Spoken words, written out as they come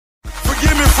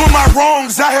For my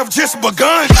wrongs, I have just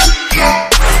begun.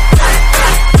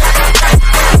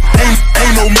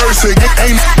 Ain't no mercy.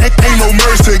 Ain't no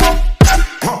mercy.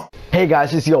 Hey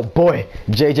guys, it's your boy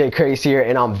JJ Craze here,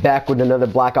 and I'm back with another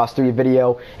Black Ops 3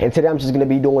 video. And today I'm just gonna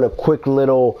be doing a quick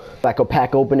little like a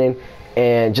pack opening.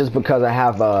 And just because I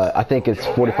have I think it's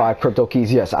 45 crypto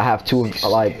keys. Yes, I have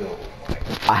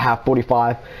I have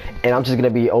 45, and I'm just gonna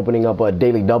be opening up a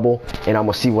daily double, and I'm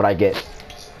gonna see what I get.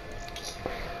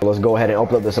 Let's go ahead and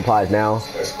open up the supplies now.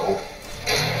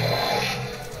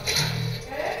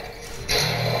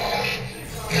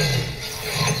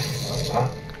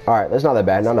 Alright, that's not that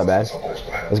bad, not that bad.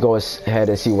 Let's go ahead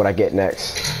and see what I get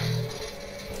next.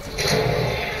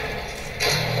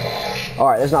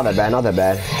 Alright, that's not that bad, not that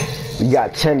bad. We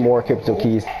got 10 more crypto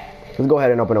keys. Let's go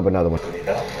ahead and open up another one.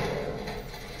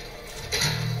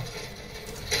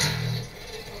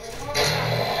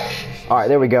 Alright,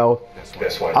 there we go.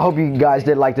 I hope you guys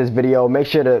did like this video. Make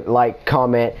sure to like,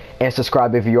 comment, and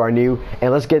subscribe if you are new.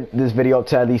 And let's get this video up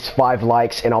to at least 5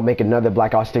 likes, and I'll make another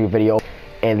Black Ops 3 video.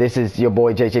 And this is your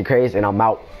boy JJ Craze, and I'm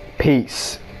out.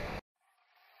 Peace.